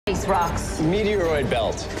Space rocks. Meteoroid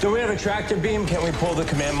belt. Do we have a tractor beam? Can't we pull the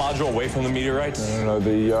command module away from the meteorites? No,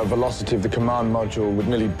 the velocity of the command module would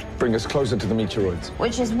nearly bring us closer to the meteoroids.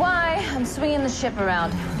 Which is why I'm swinging the ship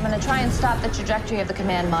around. I'm gonna try and stop the trajectory of the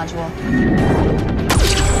command module.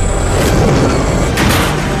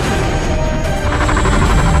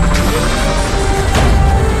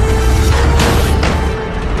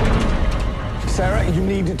 Sarah, you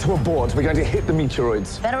need to abort. We're going to hit the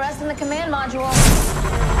meteoroids. Better rest in the command module.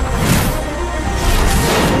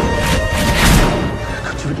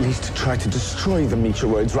 Could you at least try to destroy the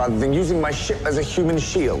meteoroids rather than using my ship as a human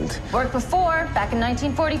shield? Worked before. Back in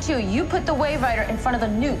 1942, you put the Wave Rider in front of the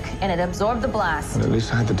nuke, and it absorbed the blast. Well, at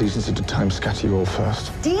least I had the decency to time scatter you all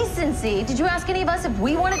first. Decency? Did you ask any of us if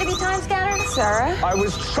we wanted to be time scattered? Sarah? I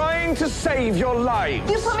was trying to save your lives.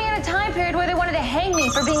 You put me in a time period where they wanted to hang me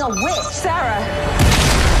for being a witch. Sarah!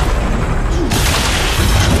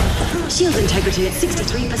 Shield integrity at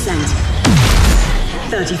 63%.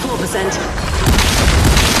 34%.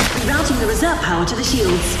 Routing the reserve power to the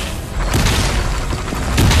shields.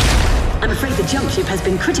 I'm afraid the jump ship has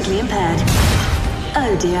been critically impaired.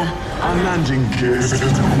 Oh dear. I'm landing gear.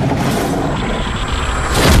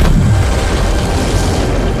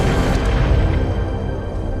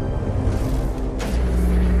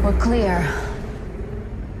 We're clear.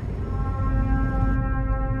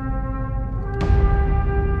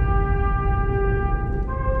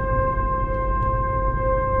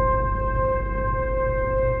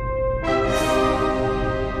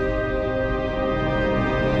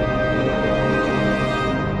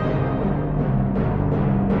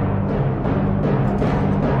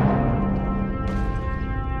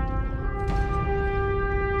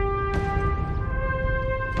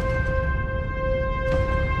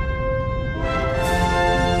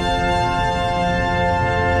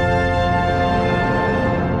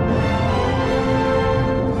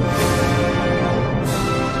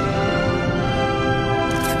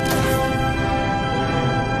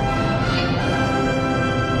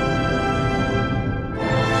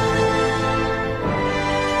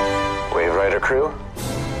 Crew,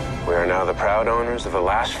 we are now the proud owners of the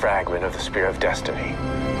last fragment of the Spear of Destiny.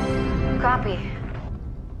 Copy.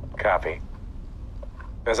 Copy.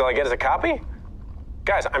 That's all I get is a copy?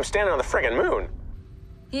 Guys, I'm standing on the friggin' moon.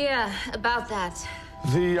 Yeah, about that.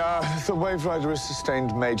 The Wave Rider has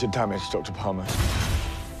sustained major damage, Dr. Palmer.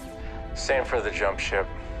 Same for the jump ship.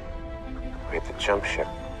 Wait, the jump ship.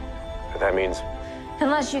 That means...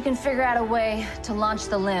 Unless you can figure out a way to launch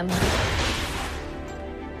the limb.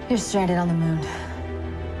 You're stranded on the moon.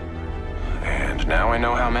 And now I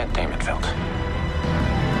know how Matt Damon felt.